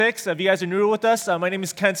6. If you guys are new with us, my name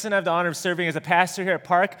is Kenson. I have the honor of serving as a pastor here at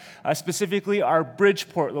Park, specifically our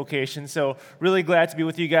Bridgeport location. So really glad to be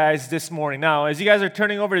with you guys this morning. Now, as you guys are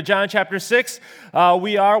turning over to John chapter 6,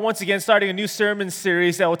 we are once again starting a new sermon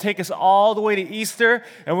series that will take us all the way to Easter,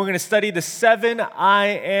 and we're going to study the 7 I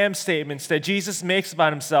am statements that Jesus makes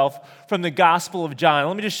about himself from the Gospel of John.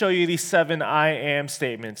 Let me just show you these 7 I am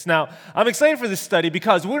statements. Now, I'm excited for this study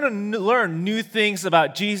because we're going to learn new things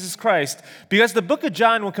about Jesus Christ, because the book of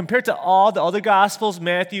John, when compared to all the other Gospels,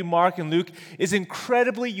 Matthew, Mark, and Luke, is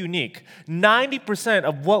incredibly unique. 90%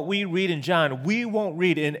 of what we read in John, we won't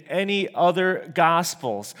read in any other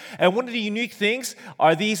Gospels. And one of the unique things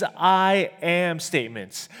are these I am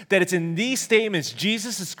statements. That it's in these statements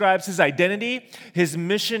Jesus describes his identity, his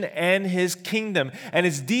mission, and his kingdom. And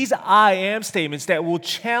it's these I am statements that will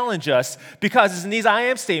challenge us, because it's in these I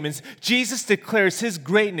am statements Jesus declares his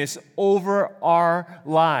greatness over our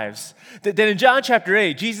lives. That in John chapter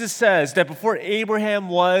 8, Jesus says that before Abraham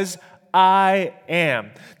was, I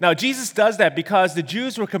am. Now, Jesus does that because the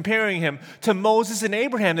Jews were comparing him to Moses and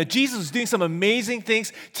Abraham, that Jesus was doing some amazing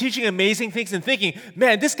things, teaching amazing things, and thinking,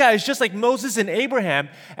 man, this guy is just like Moses and Abraham.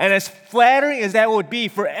 And as flattering as that would be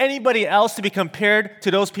for anybody else to be compared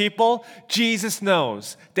to those people, Jesus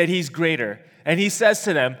knows that he's greater. And he says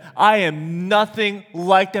to them, I am nothing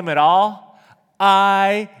like them at all.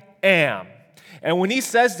 I am. And when he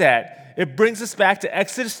says that, it brings us back to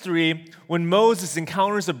Exodus 3, when Moses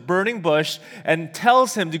encounters a burning bush and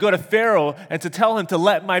tells him to go to Pharaoh and to tell him to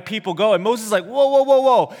let my people go. And Moses is like,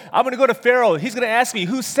 whoa. I'm going to go to Pharaoh. He's going to ask me,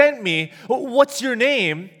 who sent me? What's your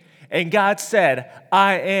name? And God said,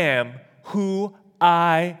 I am who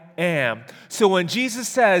I am. So when Jesus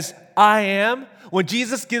says, I am, when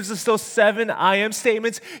Jesus gives us those 7 I am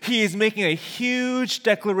statements, he is making a huge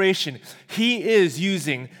declaration. He is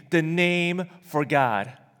using the name for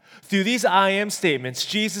God. Through these I am statements,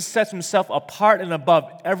 Jesus sets himself apart and above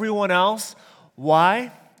everyone else.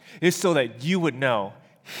 Why? It's so that you would know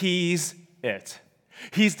he's it.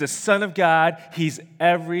 He's the Son of God. He's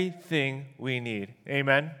everything we need.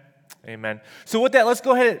 Amen? Amen. So with that, let's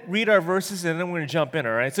go ahead and read our verses, and then we're going to jump in,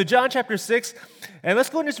 all right? So John chapter 6, and let's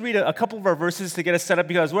go and just read a couple of our verses to get us set up,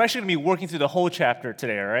 because we're actually going to be working through the whole chapter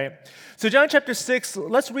today, all right? So John chapter 6,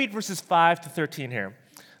 let's read verses 5 to 13 here.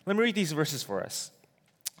 Let me read these verses for us.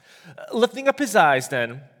 Lifting up his eyes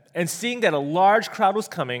then, and seeing that a large crowd was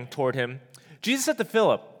coming toward him, Jesus said to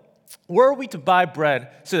Philip, where are we to buy bread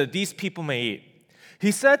so that these people may eat?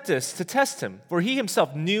 He said this to test him, for he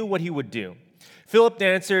himself knew what he would do. Philip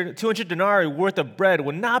answered, 200 denarii worth of bread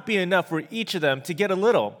would not be enough for each of them to get a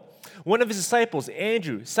little. One of his disciples,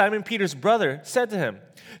 Andrew, Simon Peter's brother, said to him,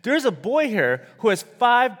 there is a boy here who has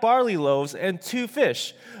 5 barley loaves and 2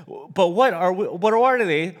 fish. But what are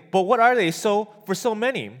they for so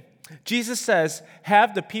many? Jesus says,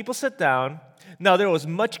 have the people sit down. Now there was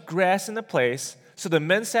much grass in the place, so the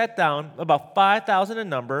men sat down, about 5,000 in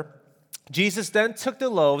number. Jesus then took the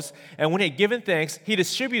loaves, and when he had given thanks, he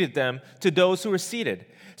distributed them to those who were seated.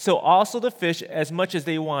 So also the fish, as much as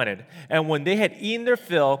they wanted. And when they had eaten their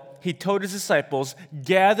fill, he told his disciples,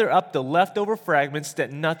 gather up the leftover fragments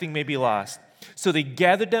that nothing may be lost. So they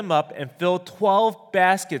gathered them up and filled 12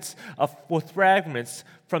 baskets with fragments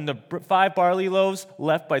from the 5 barley loaves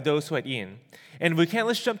left by those who had eaten. And if we can,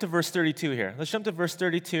 let's jump to verse 32 here. Let's jump to verse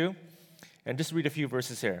 32 and just read a few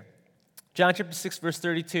verses here. John chapter 6, verse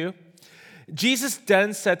 32. Jesus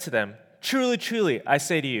then said to them, truly, truly, I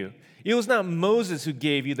say to you, it was not Moses who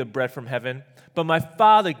gave you the bread from heaven, but my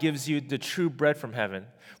Father gives you the true bread from heaven.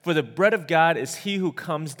 For the bread of God is he who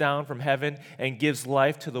comes down from heaven and gives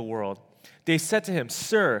life to the world. They said to him,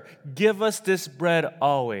 sir, give us this bread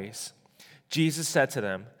always. Jesus said to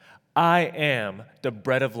them, I am the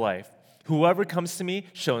bread of life. Whoever comes to me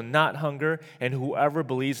shall not hunger, and whoever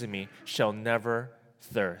believes in me shall never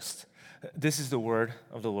thirst. This is the word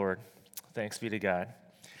of the Lord. Thanks be to God.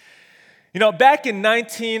 You know, back in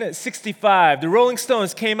 1965, the Rolling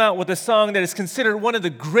Stones came out with a song that is considered one of the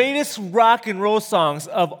greatest rock and roll songs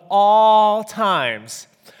of all times.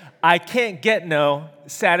 I can't get no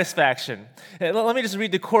satisfaction. Let me just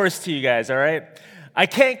read the chorus to you guys, all right? I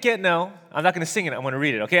can't get no, I'm not going to sing it, I'm going to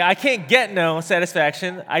read it, okay? I can't get no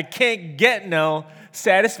satisfaction. I can't get no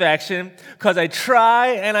satisfaction because I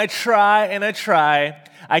try and I try and I try.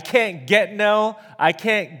 I can't get no, I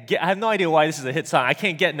have no idea why this is a hit song. I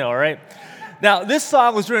can't get no, all right? Now, this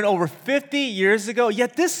song was written over 50 years ago,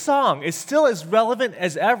 yet this song is still as relevant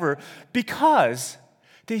as ever because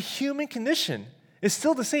the human condition is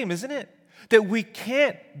still the same, isn't it? That we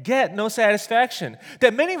can't get no satisfaction.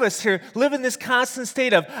 That many of us here live in this constant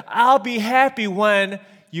state of, I'll be happy when,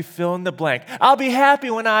 you fill in the blank. I'll be happy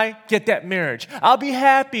when I get that marriage. I'll be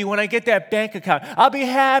happy when I get that bank account. I'll be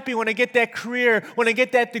happy when I get that career, when I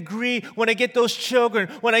get that degree, when I get those children,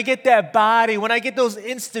 when I get that body, when I get those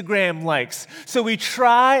Instagram likes. So we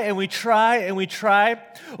try and we try and we try.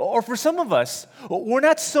 Or for some of us, we're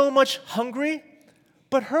not so much hungry,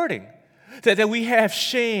 but hurting. That we have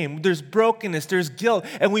shame, there's brokenness, there's guilt,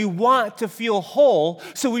 and we want to feel whole,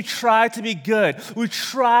 so we try to be good. We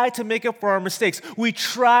try to make up for our mistakes. We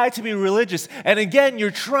try to be religious. And again,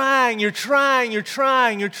 you're trying,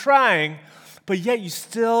 but yet you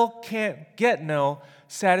still can't get no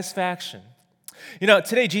satisfaction. You know,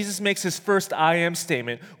 today Jesus makes his first I am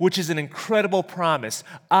statement, which is an incredible promise.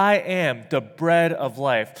 I am the bread of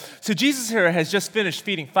life. So Jesus here has just finished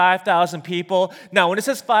feeding 5,000 people. Now, when it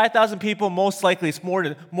says 5,000 people, most likely it's more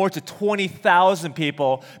to 20,000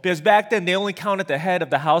 people, because back then they only counted the head of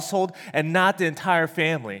the household and not the entire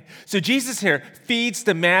family. So Jesus here feeds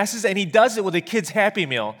the masses, and he does it with a kid's Happy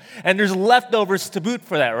Meal. And there's leftovers to boot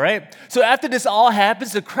for that, right? So after this all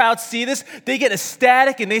happens, the crowd see this, they get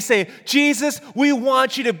ecstatic, and they say, Jesus, we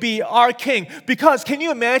want you to be our king. Because can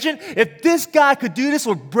you imagine if this guy could do this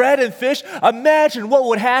with bread and fish? Imagine what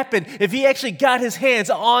would happen if he actually got his hands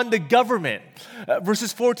on the government.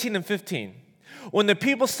 Verses 14 and 15. When the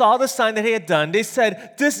people saw the sign that he had done, they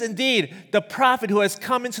said, this indeed, the prophet who has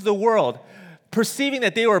come into the world. Perceiving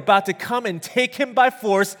that they were about to come and take him by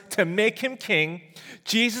force to make him king,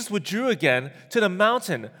 Jesus withdrew again to the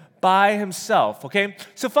mountain by himself. Okay,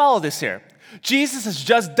 so follow this here. Jesus has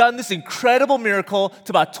just done this incredible miracle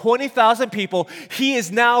to about 20,000 people. He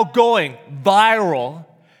is now going viral,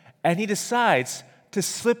 and he decides to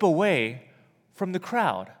slip away from the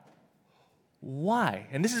crowd. Why?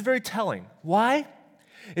 And this is very telling. Why?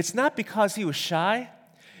 It's not because he was shy.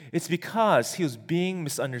 It's because he was being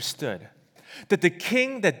misunderstood. That the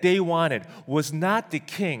king that they wanted was not the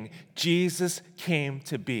king Jesus came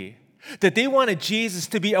to be. That they wanted Jesus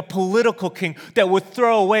to be a political king that would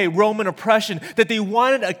throw away Roman oppression. That they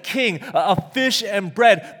wanted a king, a fish and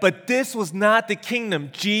bread. But this was not the kingdom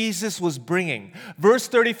Jesus was bringing. Verse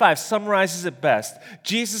 35 summarizes it best.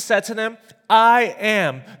 Jesus said to them, I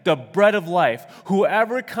am the bread of life.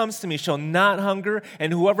 Whoever comes to me shall not hunger,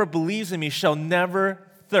 and whoever believes in me shall never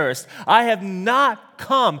thirst. I have not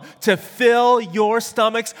come to fill your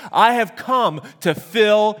stomachs. I have come to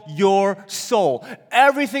fill your soul.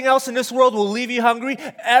 Everything else in this world will leave you hungry.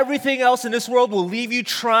 Everything else in this world will leave you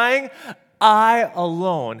trying. I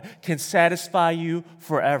alone can satisfy you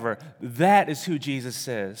forever. That is who Jesus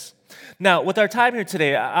is. Now, with our time here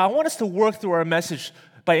today, I want us to work through our message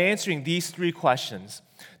by answering these three questions.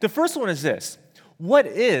 The first one is this: what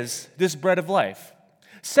is this bread of life?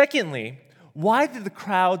 Secondly, why did the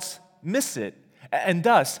crowds miss it? And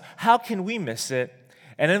thus, how can we miss it?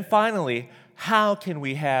 And then finally, how can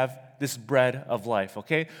we have this bread of life,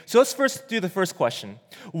 okay? So let's first do the first question.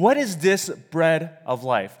 What is this bread of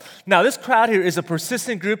life? Now, this crowd here is a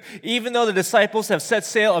persistent group, even though the disciples have set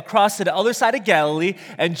sail across to the other side of Galilee,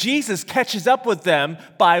 and Jesus catches up with them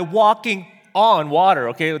by walking on water,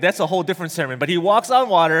 okay? That's a whole different sermon, but he walks on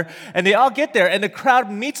water, and they all get there, and the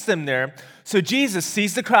crowd meets them there. So Jesus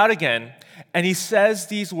sees the crowd again, and he says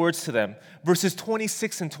these words to them, verses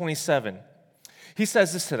 26 and 27. He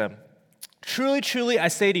says this to them, truly, truly, I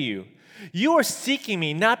say to you, you are seeking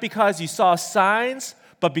me not because you saw signs,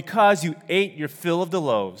 but because you ate your fill of the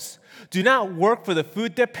loaves. Do not work for the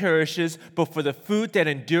food that perishes, but for the food that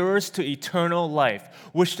endures to eternal life,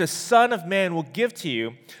 which the Son of Man will give to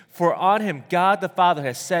you, for on him God the Father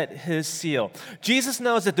has set his seal. Jesus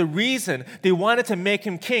knows that the reason they wanted to make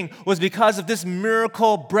him king was because of this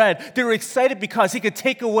miracle bread. They were excited because he could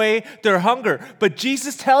take away their hunger. But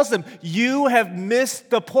Jesus tells them, you have missed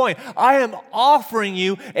the point. I am offering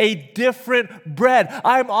you a different bread.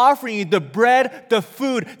 I am offering you the bread, the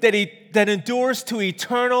food that endures to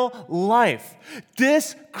eternal life.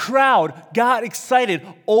 This crowd got excited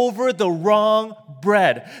over the wrong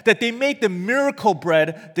bread, that they made the miracle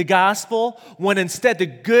bread the gospel, when instead the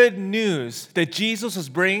good news that Jesus was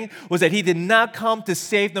bringing was that he did not come to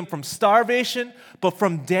save them from starvation, but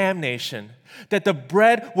from damnation, that the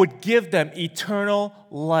bread would give them eternal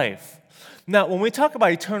life. Now, when we talk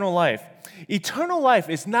about eternal life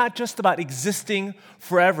is not just about existing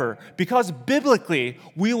forever, because biblically,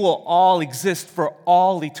 we will all exist for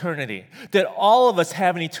all eternity. That all of us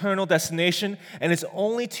have an eternal destination, and it's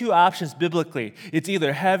only two options biblically. It's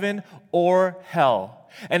either heaven or hell.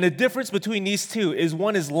 And the difference between these two is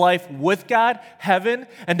one is life with God, heaven,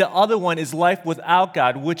 and the other one is life without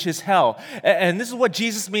God, which is hell. And this is what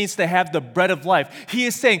Jesus means to have the bread of life. He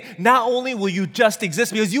is saying, not only will you just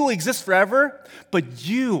exist, because you will exist forever, but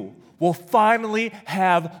you will finally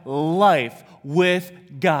have life with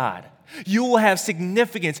God. You will have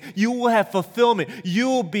significance. You will have fulfillment. You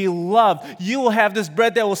will be loved. You will have this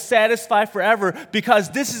bread that will satisfy forever because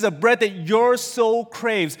this is a bread that your soul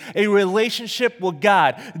craves, a relationship with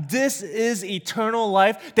God. This is eternal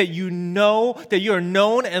life that you know, that you are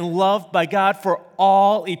known and loved by God for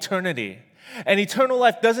all eternity. And eternal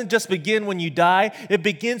life doesn't just begin when you die. It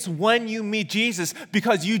begins when you meet Jesus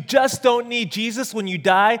because you just don't need Jesus when you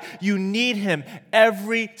die. You need him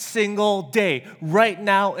every single day, right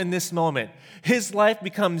now in this moment. His life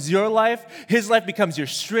becomes your life. His life becomes your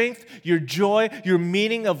strength, your joy, your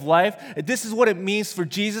meaning of life. This is what it means for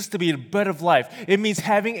Jesus to be the bread of life. It means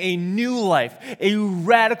having a new life, a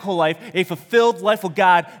radical life, a fulfilled life with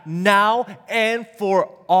God now and for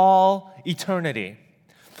all eternity.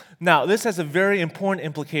 Now, this has a very important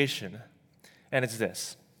implication, and it's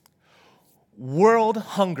this. World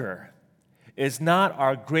hunger is not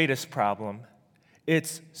our greatest problem.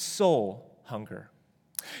 It's soul hunger.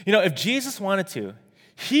 You know, if Jesus wanted to,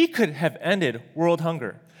 he could have ended world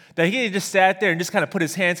hunger. That he just sat there and just kind of put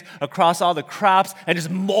his hands across all the crops and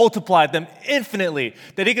just multiplied them infinitely.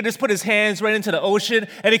 That he could just put his hands right into the ocean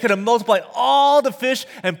and he could have multiplied all the fish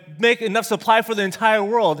and make enough supply for the entire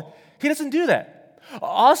world. He doesn't do that.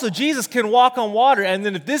 Also, Jesus can walk on water, and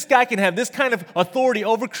then if this guy can have this kind of authority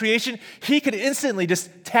over creation, he could instantly just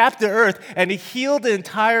tap the earth and heal the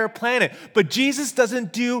entire planet. But Jesus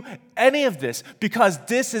doesn't do any of this because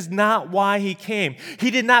this is not why he came.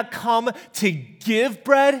 He did not come to give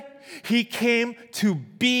bread. He came to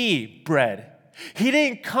be bread. He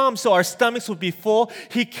didn't come so our stomachs would be full.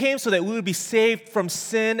 He came so that we would be saved from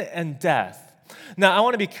sin and death. Now, I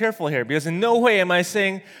want to be careful here because in no way am I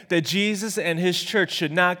saying that Jesus and his church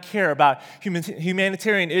should not care about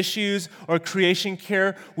humanitarian issues or creation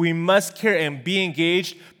care. We must care and be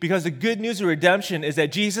engaged because the good news of redemption is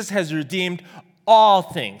that Jesus has redeemed all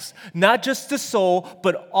things, not just the soul,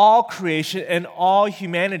 but all creation and all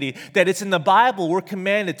humanity. That it's in the Bible we're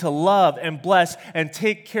commanded to love and bless and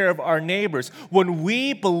take care of our neighbors. When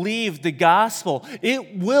we believe the gospel,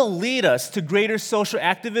 it will lead us to greater social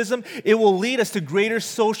activism. It will lead us to greater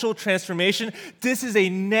social transformation. This is a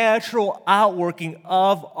natural outworking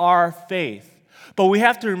of our faith. But we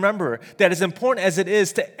have to remember that as important as it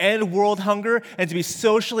is to end world hunger and to be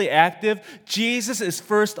socially active, Jesus is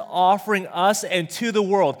first offering us and to the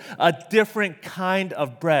world a different kind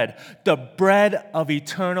of bread, the bread of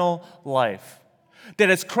eternal life. That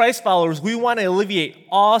as Christ followers, we want to alleviate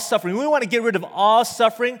all suffering. We want to get rid of all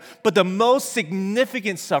suffering, but the most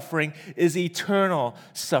significant suffering is eternal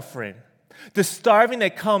suffering. The starving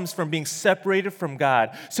that comes from being separated from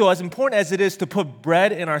God. So as important as it is to put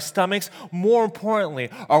bread in our stomachs, more importantly,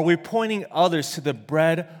 are we pointing others to the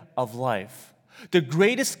bread of life? The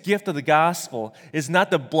greatest gift of the gospel is not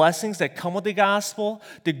the blessings that come with the gospel.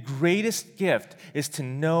 The greatest gift is to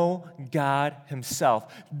know God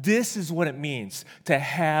himself. This is what it means to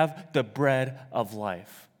have the bread of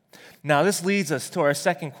life. Now, this leads us to our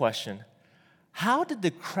second question. How did the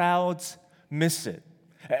crowds miss it?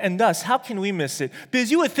 And thus, how can we miss it? Because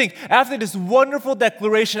you would think, after this wonderful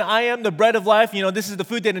declaration, I am the bread of life, this is the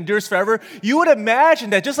food that endures forever, you would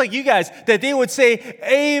imagine that just like you guys, that they would say,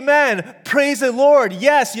 amen, praise the Lord,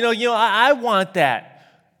 yes, I want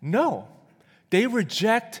that. No, they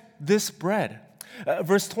reject this bread.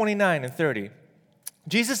 Verse 29 and 30.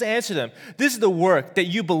 Jesus answered them, this is the work that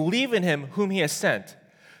you believe in him whom he has sent.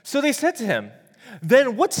 So they said to him,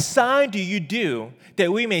 then what sign do you do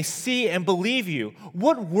that we may see and believe you?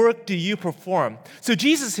 What work do you perform? So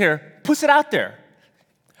Jesus here puts it out there.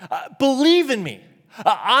 Believe in me.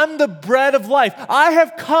 I'm the bread of life. I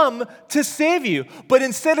have come to save you. But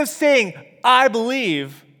instead of saying, I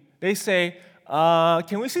believe, they say,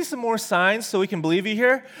 can we see some more signs so we can believe you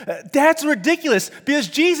here? That's ridiculous because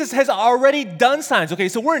Jesus has already done signs. Okay,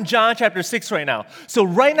 so we're in John chapter 6 right now. So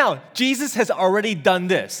right now, Jesus has already done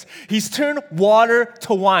this. He's turned water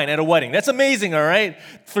to wine at a wedding. That's amazing, all right?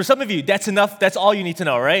 For some of you, that's enough. That's all you need to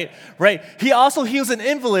know, right? Right? He also heals an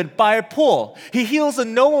invalid by a pool. He heals a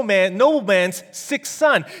nobleman's sick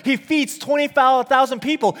son. He feeds 25,000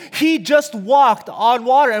 people. He just walked on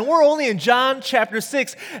water, and we're only in John chapter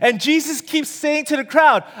 6, and Jesus keeps saying to the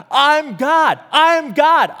crowd, I'm God, I'm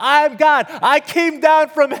God, I'm God. I came down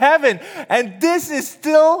from heaven. And this is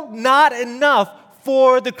still not enough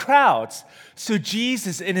for the crowds. So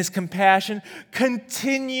Jesus, in his compassion,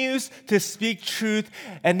 continues to speak truth,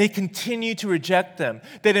 and they continue to reject them.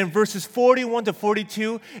 That in verses 41 to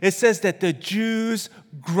 42, it says that the Jews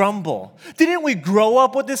grumble. Didn't we grow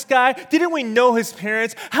up with this guy? Didn't we know his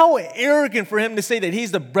parents? How arrogant for him to say that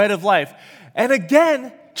he's the bread of life. And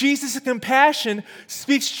again, Jesus' compassion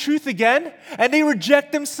speaks truth again, and they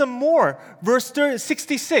reject him some more. Verse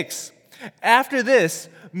 66. After this,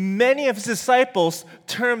 many of his disciples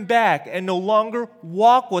turned back and no longer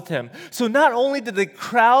walked with him. So not only did the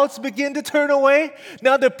crowds begin to turn away,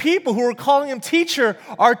 now the people who were calling him teacher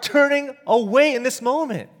are turning away in this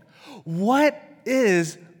moment. What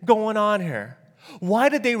is going on here? Why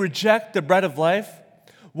did they reject the bread of life?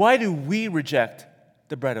 Why do we reject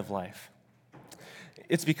the bread of life?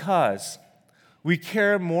 It's because we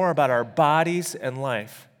care more about our bodies and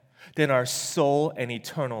life than our soul and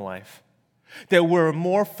eternal life. That we're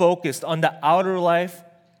more focused on the outer life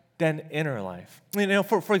than inner life.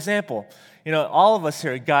 For example, all of us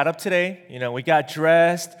here got up today, we got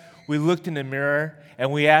dressed, we looked in the mirror,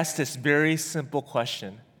 and we asked this very simple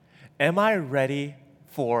question. Am I ready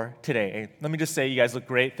for today? Hey, let me just say, you guys look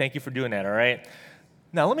great. Thank you for doing that, all right?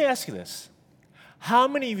 Now, let me ask you this. How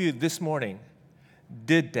many of you this morning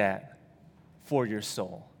did that for your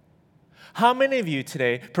soul? How many of you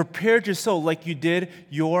today prepared your soul like you did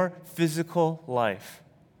your physical life?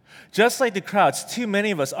 Just like the crowds, too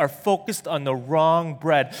many of us are focused on the wrong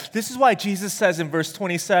bread. This is why Jesus says in verse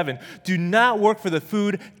 27, do not work for the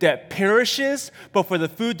food that perishes, but for the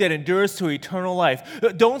food that endures to eternal life.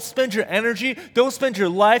 Don't spend your energy, don't spend your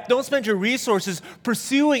life, don't spend your resources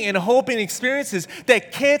pursuing and hoping experiences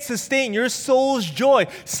that can't sustain your soul's joy.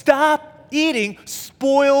 Stop eating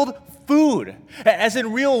spoiled food. As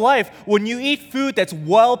in real life, when you eat food that's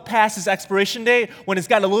well past its expiration date, when it's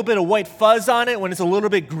got a little bit of white fuzz on it, when it's a little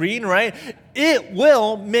bit green, right? It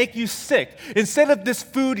will make you sick. Instead of this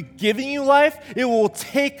food giving you life, it will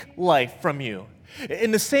take life from you.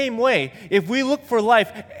 In the same way, if we look for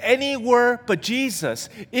life anywhere but Jesus,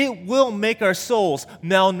 it will make our souls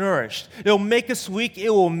malnourished. It will make us weak. It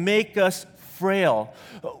will make us frail.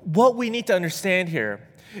 What we need to understand here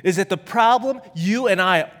is that the problem you and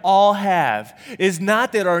I all have is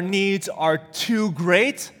not that our needs are too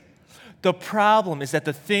great. The problem is that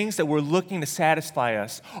the things that we're looking to satisfy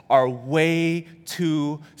us are way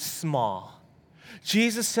too small.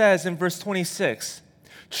 Jesus says in verse 26,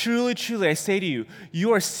 truly, truly, I say to you,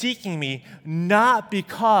 you are seeking me not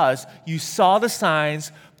because you saw the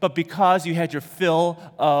signs, but because you had your fill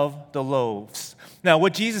of the loaves. Now,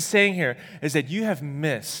 what Jesus is saying here is that you have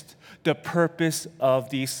missed the purpose of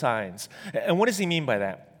these signs. And what does he mean by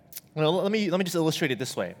that? Well, let me just illustrate it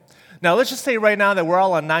this way. Now, let's just say right now that we're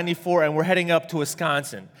all on 94 and we're heading up to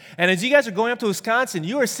Wisconsin. And as you guys are going up to Wisconsin,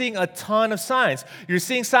 you are seeing a ton of signs. You're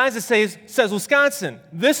seeing signs that says Wisconsin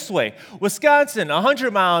this way, Wisconsin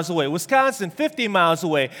 100 miles away, Wisconsin 50 miles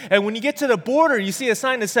away. And when you get to the border, you see a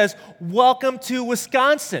sign that says, welcome to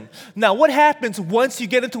Wisconsin. Now, what happens once you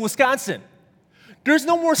get into Wisconsin? There's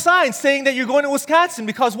no more signs saying that you're going to Wisconsin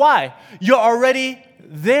because why? You're already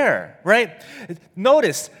there, right?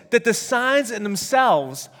 Notice that the signs in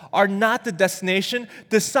themselves are not the destination.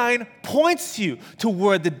 The sign points you to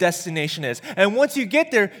where the destination is. And once you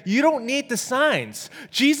get there, you don't need the signs.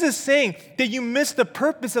 Jesus is saying that you missed the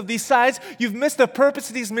purpose of these signs. You've missed the purpose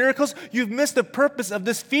of these miracles. You've missed the purpose of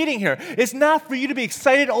this feeding here. It's not for you to be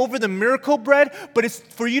excited over the miracle bread, but it's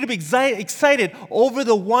for you to be excited over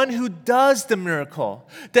the one who does the miracle.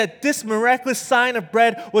 That this miraculous sign of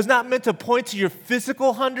bread was not meant to point to your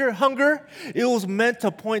physical hunger. It was meant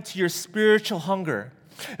to point to your spiritual hunger.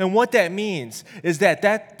 And what that means is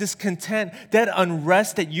that discontent, that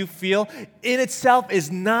unrest that you feel in itself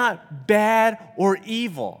is not bad or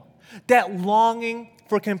evil. That longing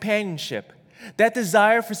for companionship, that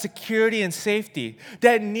desire for security and safety,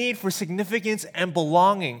 that need for significance and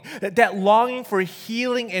belonging, that longing for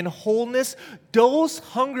healing and wholeness, those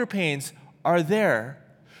hunger pains are there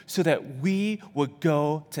so that we would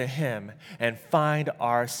go to Him and find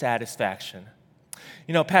our satisfaction.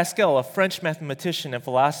 Pascal, a French mathematician and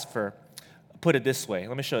philosopher, put it this way.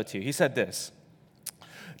 Let me show it to you. He said this: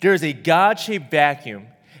 there is a God-shaped vacuum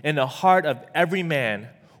in the heart of every man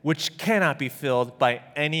which cannot be filled by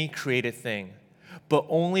any created thing, but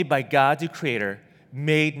only by God the Creator,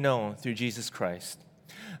 made known through Jesus Christ.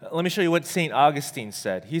 Let me show you what St. Augustine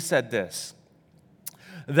said. He said this: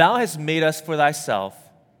 thou hast made us for thyself,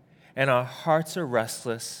 and our hearts are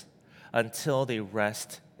restless until they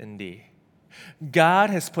rest in thee. God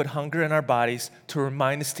has put hunger in our bodies to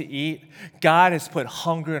remind us to eat. God has put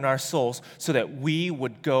hunger in our souls so that we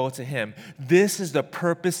would go to Him. This is the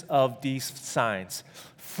purpose of these signs.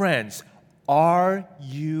 Friends, are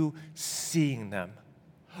you seeing them?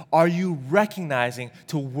 Are you recognizing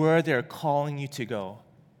to where they're calling you to go?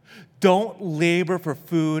 Don't labor for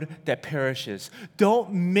food that perishes.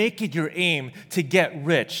 Don't make it your aim to get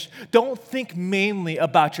rich. Don't think mainly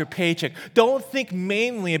about your paycheck. Don't think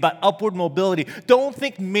mainly about upward mobility. Don't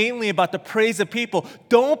think mainly about the praise of people.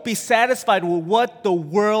 Don't be satisfied with what the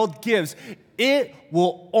world gives. It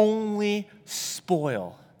will only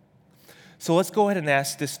spoil. So let's go ahead and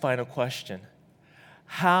ask this final question.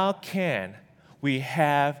 How can we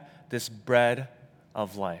have this bread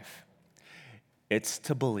of life? It's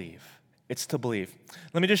to believe. It's to believe.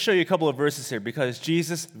 Let me just show you a couple of verses here because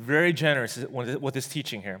Jesus, very generous with his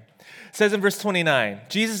teaching here. It says in verse 29,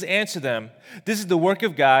 Jesus answered them, "This is the work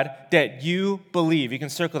of God that you believe." You can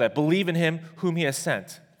circle that. Believe in him whom he has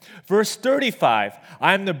sent. Verse 35,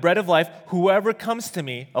 "I am the bread of life. Whoever comes to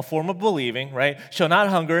me," a form of believing, right, "shall not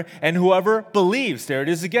hunger, and whoever believes," there it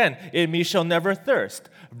is again, "in me shall never thirst."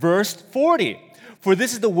 Verse 40, "For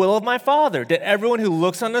this is the will of my Father, that everyone who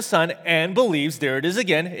looks on the Son and believes," there it is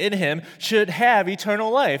again, "in him should have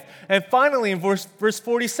eternal life." And finally in verse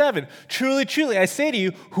 47, "Truly, truly, I say to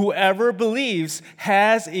you, whoever believes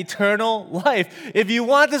has eternal life." If you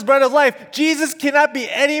want this bread of life, Jesus cannot be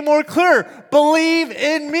any more clear. Believe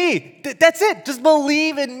in me. That's it. Just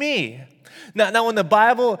believe in me. Now, when the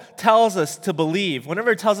Bible tells us to believe,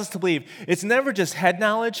 whenever it tells us to believe, it's never just head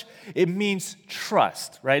knowledge. It means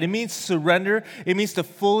trust, right? It means surrender. It means to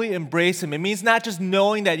fully embrace him. It means not just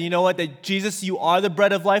knowing that, you know what, that Jesus, you are the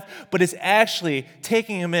bread of life, but it's actually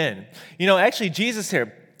taking him in.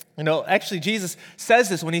 Jesus says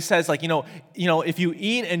this when he says, like, if you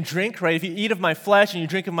eat and drink, right, if you eat of my flesh and you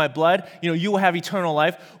drink of my blood, you will have eternal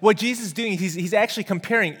life. What Jesus is doing, he's actually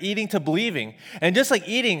comparing eating to believing. And just like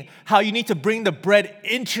eating, how you need to bring the bread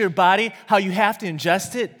into your body, how you have to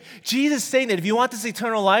ingest it, Jesus is saying that if you want this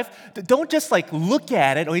eternal life, don't just like look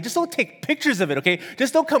at it, okay? Just don't take pictures of it, okay?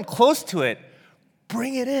 Just don't come close to it.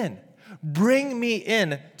 Bring it in. Bring me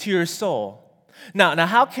in to your soul. Now,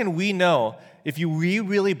 how can we know if you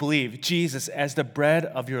really believe Jesus as the bread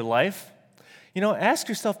of your life? Ask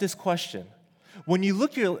yourself this question. When you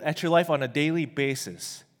look at your life on a daily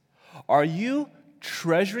basis, are you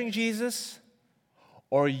treasuring Jesus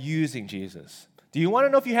or using Jesus? Do you want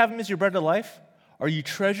to know if you have him as your bread of life? Are you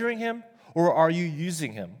treasuring him or are you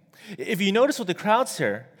using him? If you notice with the crowds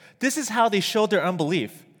here, this is how they showed their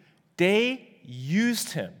unbelief. They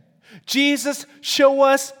used him. Jesus, show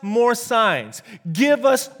us more signs. Give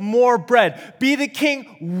us more bread. Be the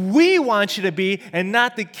king we want you to be and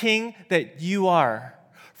not the king that you are.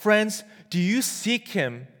 Friends, do you seek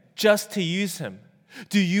him just to use him?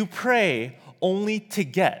 Do you pray only to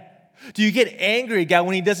get? Do you get angry at God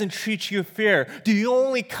when he doesn't treat you fair? Do you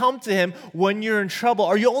only come to him when you're in trouble?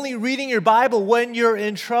 Are you only reading your Bible when you're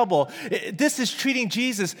in trouble? This is treating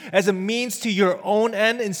Jesus as a means to your own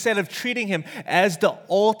end instead of treating him as the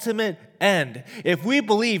ultimate end. If we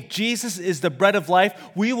believe Jesus is the bread of life,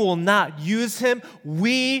 we will not use him.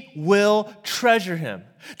 We will treasure him.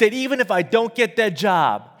 That even if I don't get that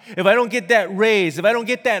job, if I don't get that raise, if I don't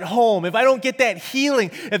get that home, if I don't get that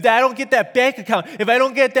healing, if I don't get that bank account, if I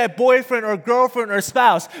don't get that boyfriend or girlfriend or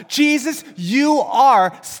spouse, Jesus, you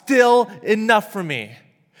are still enough for me.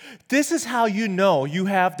 This is how you know you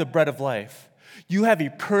have the bread of life. You have a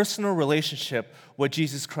personal relationship with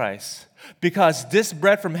Jesus Christ. Because this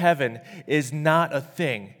bread from heaven is not a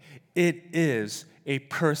thing. It is a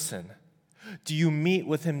person. Do you meet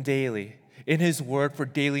with him daily in his word for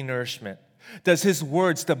daily nourishment? Does his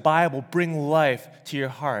words, the Bible, bring life to your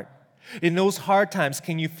heart? In those hard times,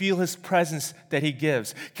 can you feel his presence that he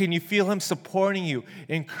gives? Can you feel him supporting you,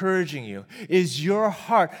 encouraging you? Is your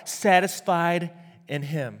heart satisfied in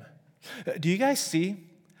him? Do you guys see?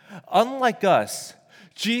 Unlike us,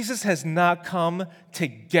 Jesus has not come to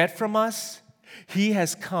get from us. He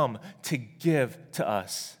has come to give to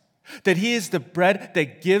us. That he is the bread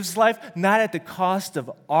that gives life, not at the cost of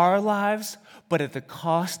our lives, but at the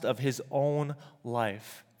cost of his own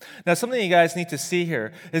life. Now, something you guys need to see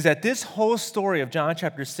here is that this whole story of John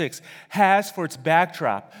chapter 6 has for its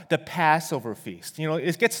backdrop the Passover feast.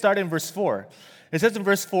 It gets started in verse 4. It says in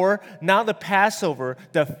verse 4, now the Passover,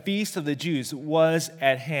 the feast of the Jews, was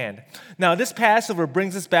at hand. Now this Passover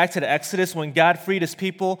brings us back to the Exodus when God freed his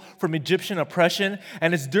people from Egyptian oppression.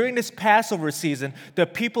 And it's during this Passover season, the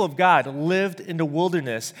people of God lived in the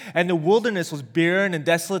wilderness. And the wilderness was barren and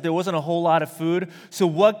desolate. There wasn't a whole lot of food. So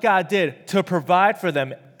what God did to provide for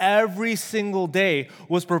them every single day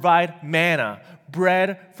was provide manna,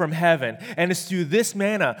 bread from heaven. And it's through this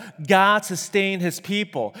manna God sustained his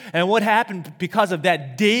people. And what happened because of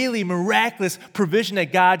that daily miraculous provision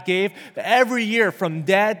that God gave, every year from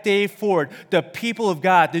that day forward, the people of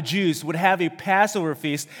God, the Jews, would have a Passover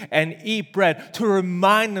feast and eat bread to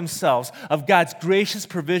remind themselves of God's gracious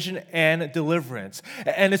provision and deliverance.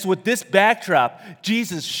 And it's with this backdrop,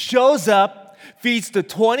 Jesus shows up, feeds the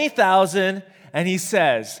 20,000, and he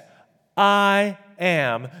says, I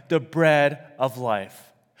am the bread of life.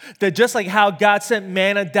 That just like how God sent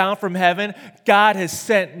manna down from heaven, God has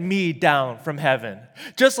sent me down from heaven.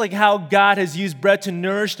 Just like how God has used bread to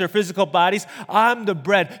nourish their physical bodies, I'm the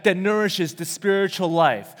bread that nourishes the spiritual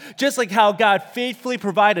life. Just like how God faithfully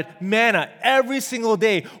provided manna every single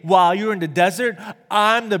day while you're in the desert,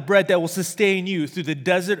 I'm the bread that will sustain you through the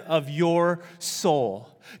desert of your soul.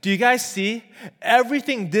 Do you guys see?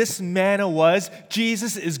 Everything this manna was,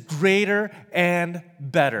 Jesus is greater and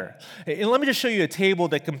better. And let me just show you a table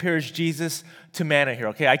that compares Jesus to manna here,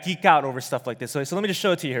 okay? I geek out over stuff like this, so let me just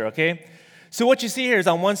show it to you here, okay? So what you see here is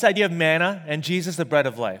on one side you have manna and Jesus, the bread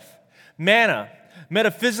of life. Manna met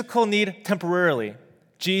a physical need temporarily.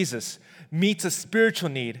 Jesus meets a spiritual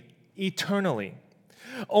need eternally.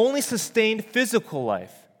 Only sustained physical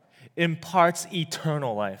life imparts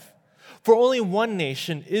eternal life. For only one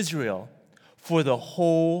nation, Israel, for the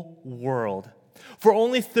whole world. For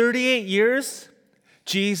only 38 years,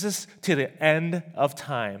 Jesus to the end of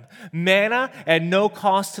time. Manna at no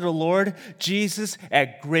cost to the Lord, Jesus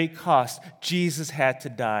at great cost. Jesus had to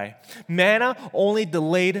die. Manna only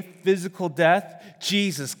delayed physical death,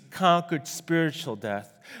 Jesus conquered spiritual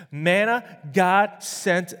death. Manna, God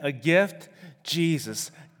sent a gift,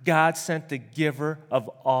 Jesus God sent the giver of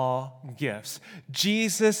all gifts.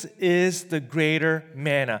 Jesus is the greater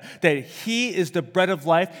manna, that he is the bread of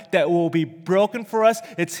life that will be broken for us.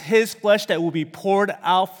 It's his flesh that will be poured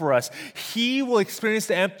out for us. He will experience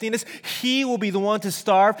the emptiness. He will be the one to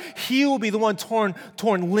starve. He will be the one torn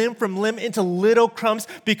limb from limb into little crumbs,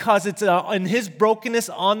 because it's in his brokenness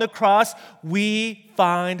on the cross we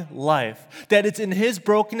find life. That it's in his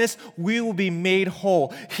brokenness we will be made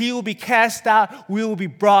whole. He will be cast out, we will be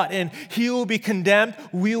brought in. He will be condemned,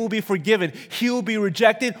 we will be forgiven. He will be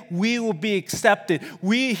rejected, we will be accepted.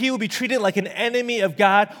 He will be treated like an enemy of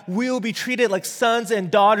God. We will be treated like sons and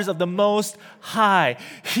daughters of the Most High.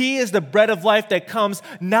 He is the bread of life that comes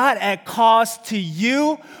not at cost to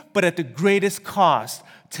you, but at the greatest cost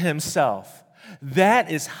to himself. That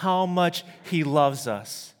is how much he loves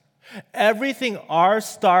us. Everything our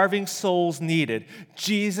starving souls needed,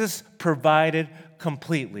 Jesus provided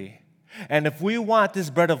completely. And if we want this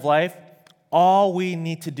bread of life, all we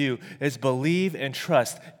need to do is believe and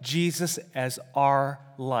trust Jesus as our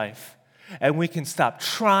life. And we can stop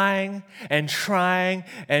trying and trying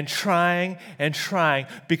and trying and trying,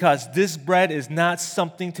 because this bread is not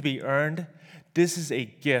something to be earned. This is a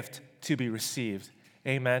gift to be received.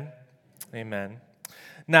 Amen. Amen.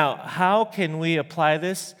 Now, how can we apply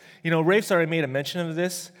this? Rafe's already made a mention of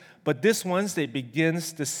this, but this Wednesday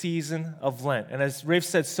begins the season of Lent. And as Rafe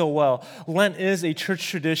said so well, Lent is a church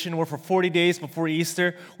tradition where for 40 days before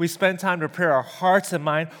Easter, we spend time to prepare our hearts and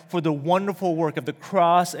mind for the wonderful work of the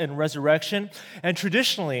cross and resurrection. And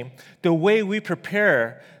traditionally, the way we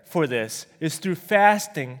prepare for this is through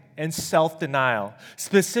fasting and self-denial,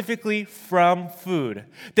 specifically from food.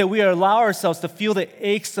 That we allow ourselves to feel the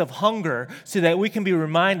aches of hunger so that we can be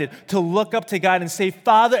reminded to look up to God and say,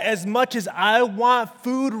 Father, as much as I want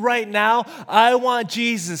food right now, I want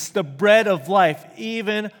Jesus, the bread of life,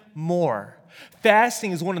 even more.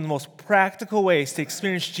 Fasting is one of the most practical ways to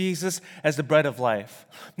experience Jesus as the bread of life.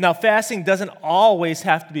 Now, fasting doesn't always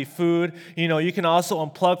have to be food. You can also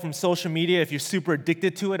unplug from social media if you're super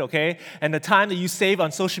addicted to it, okay? And the time that you save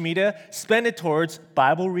on social media, spend it towards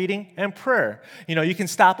Bible reading and prayer. You can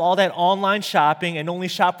stop all that online shopping and only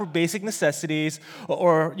shop for basic necessities,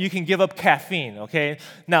 or you can give up caffeine, okay?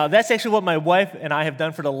 Now, that's actually what my wife and I have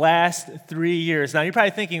done for the last 3 years. Now, you're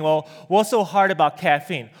probably thinking, well, what's so hard about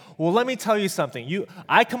caffeine? Well, let me tell you something.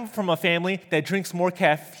 I come from a family that drinks more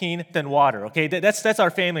caffeine than water, okay? That's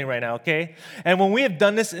our family right now, okay? And when we have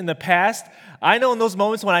done this in the past, I know in those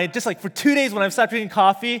moments when I just for 2 days when I've stopped drinking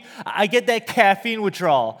coffee, I get that caffeine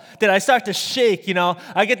withdrawal, that I start to shake,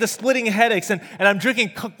 I get the splitting headaches, and I'm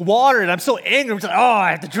drinking water, and I'm so angry. I'm just like,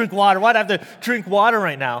 I have to drink water. Why do I have to drink water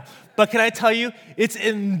right now? But can I tell you, it's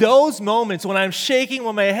in those moments when I'm shaking,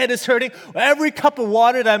 when my head is hurting, every cup of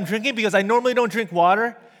water that I'm drinking, because I normally don't drink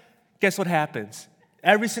water, guess what happens?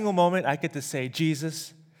 Every single moment I get to say,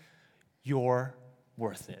 Jesus, you're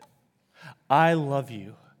worth it. I love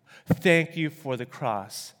you. Thank you for the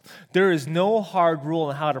cross. There is no hard rule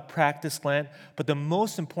on how to practice Lent, but the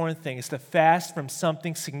most important thing is to fast from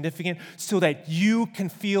something significant so that you can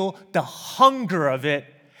feel the hunger of it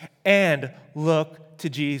and look to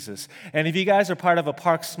Jesus. And if you guys are part of a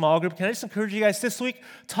Park small group, can I just encourage you guys this week,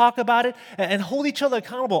 talk about it and hold each other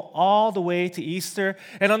accountable all the way to Easter.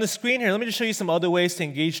 And on the screen here, let me just show you some other ways to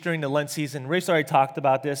engage during the Lent season. Ray's already talked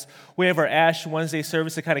about this. We have our Ash Wednesday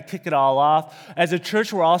service to kind of kick it all off. As a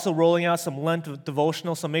church, we're also rolling out some Lent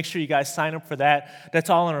devotional, so make sure you guys sign up for that. That's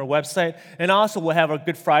all on our website. And also, we'll have our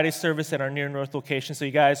Good Friday service at our Near North location, so you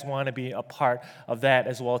guys want to be a part of that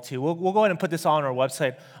as well, too. We'll go ahead and put this all on our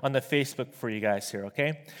website on the Facebook for you guys here,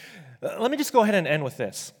 okay? Let me just go ahead and end with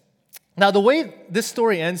this. Now, the way this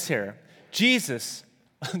story ends here, Jesus,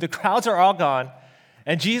 the crowds are all gone,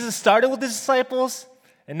 and Jesus started with his disciples,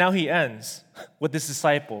 and now he ends with his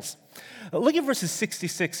disciples. Look at verses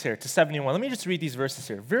 66 here to 71. Let me just read these verses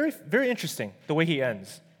here. Very, very interesting, the way he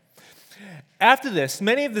ends. After this,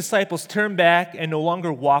 many of the disciples turned back and no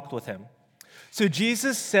longer walked with him. So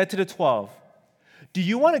Jesus said to the 12, "Do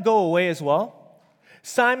you want to go away as well?"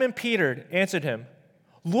 Simon Peter answered him,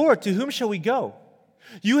 "Lord, to whom shall we go?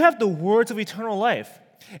 You have the words of eternal life,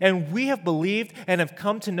 and we have believed and have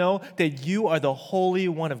come to know that you are the Holy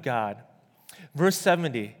One of God." Verse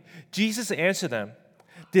 70, Jesus answered them,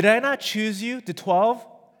 "Did I not choose you, the 12?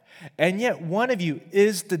 And yet one of you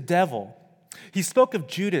is the devil." He spoke of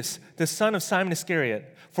Judas, the son of Simon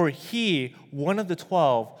Iscariot, for he, one of the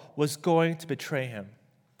 12, was going to betray him.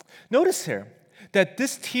 Notice here that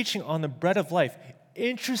this teaching on the bread of life,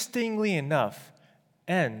 interestingly enough,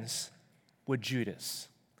 ends with Judas.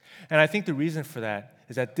 And I think the reason for that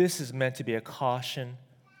is that this is meant to be a caution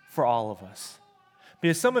for all of us.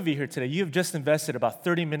 Because some of you here today, you have just invested about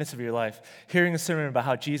 30 minutes of your life hearing a sermon about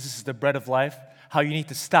how Jesus is the bread of life, how you need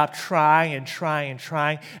to stop trying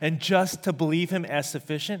and just to believe him as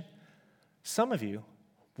sufficient. Some of you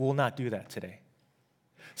will not do that today.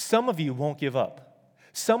 Some of you won't give up.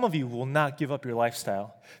 Some of you will not give up your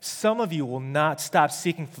lifestyle. Some of you will not stop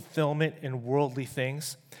seeking fulfillment in worldly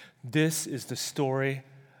things. This is the story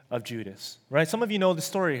of Judas, right? Some of you know the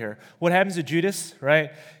story here. What happens to Judas,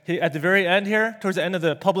 right? At the very end here, towards the end of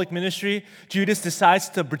the public ministry, Judas decides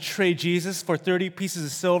to betray Jesus for 30 pieces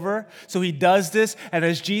of silver. So he does this, and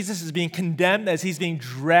as Jesus is being condemned, as he's being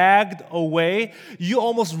dragged away, you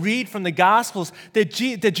almost read from the Gospels that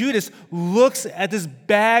Judas looks at this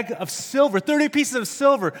bag of silver, 30 pieces of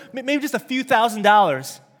silver, maybe just a few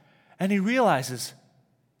 $1,000s, and he realizes,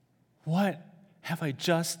 what have I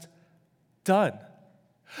just done?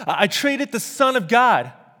 I traded the Son of God,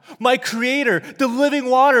 my Creator, the living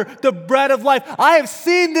water, the bread of life. I have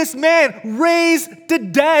seen this man raise the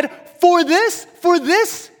dead for this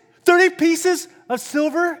 30 pieces of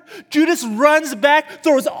silver. Judas runs back,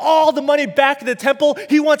 throws all the money back in the temple.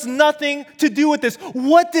 He wants nothing to do with this.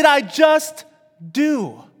 What did I just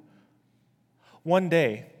do? One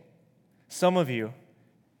day, some of you,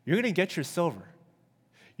 you're going to get your silver.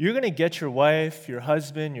 You're going to get your wife, your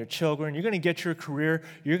husband, your children. You're going to get your career.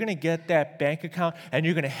 You're going to get that bank account, and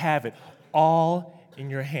you're going to have it all in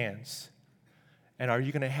your hands. And are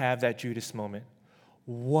you going to have that Judas moment?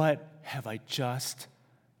 What have I just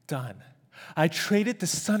done? I traded the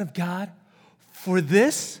Son of God for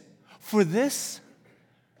this? For this?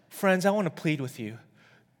 Friends, I want to plead with you.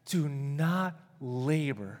 Do not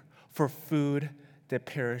labor for food that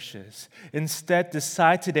perishes. Instead,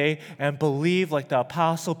 decide today and believe like the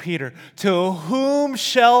Apostle Peter. To whom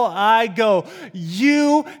shall I go?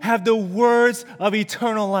 You have the words of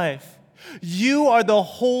eternal life. You are the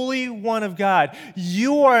Holy One of God.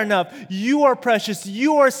 You are enough. You are precious.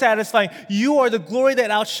 You are satisfying. You are the glory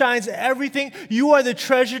that outshines everything. You are the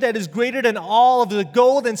treasure that is greater than all of the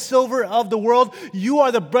gold and silver of the world. You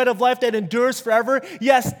are the bread of life that endures forever.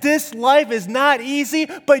 Yes, this life is not easy,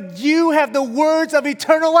 but you have the words of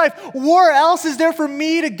eternal life. Where else is there for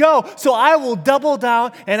me to go? So I will double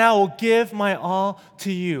down and I will give my all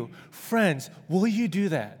to you. Friends, will you do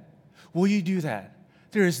that? Will you do that?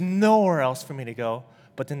 There is nowhere else for me to go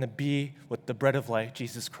but then to be with the bread of life,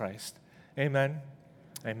 Jesus Christ. Amen?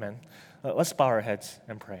 Amen. Let's bow our heads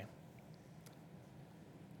and pray.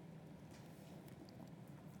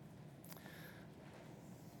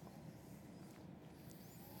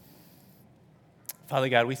 Father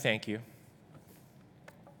God, we thank you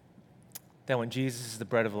that when Jesus is the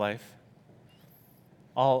bread of life,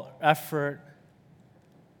 all effort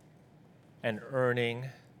and earning,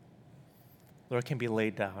 Lord, can be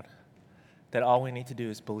laid down. That all we need to do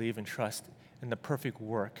is believe and trust in the perfect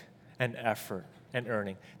work and effort and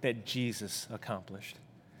earning that Jesus accomplished.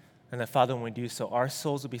 And that, Father, when we do so, our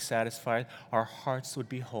souls would be satisfied, our hearts would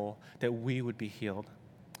be whole, that we would be healed.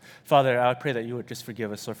 Father, I pray that you would just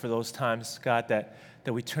forgive us, Lord, for those times, God, that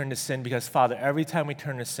we turn to sin. Because, Father, every time we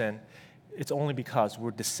turn to sin, it's only because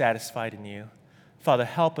we're dissatisfied in you. Father,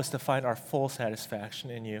 help us to find our full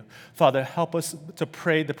satisfaction in you. Father, help us to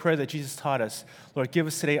pray the prayer that Jesus taught us. Lord, give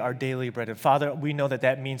us today our daily bread. And Father, we know that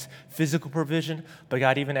that means physical provision, but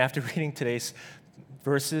God, even after reading today's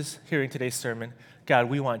verses, hearing today's sermon, God,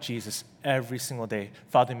 we want Jesus every single day.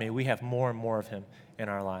 Father, may we have more and more of him in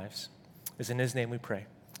our lives. It's in his name we pray.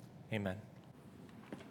 Amen.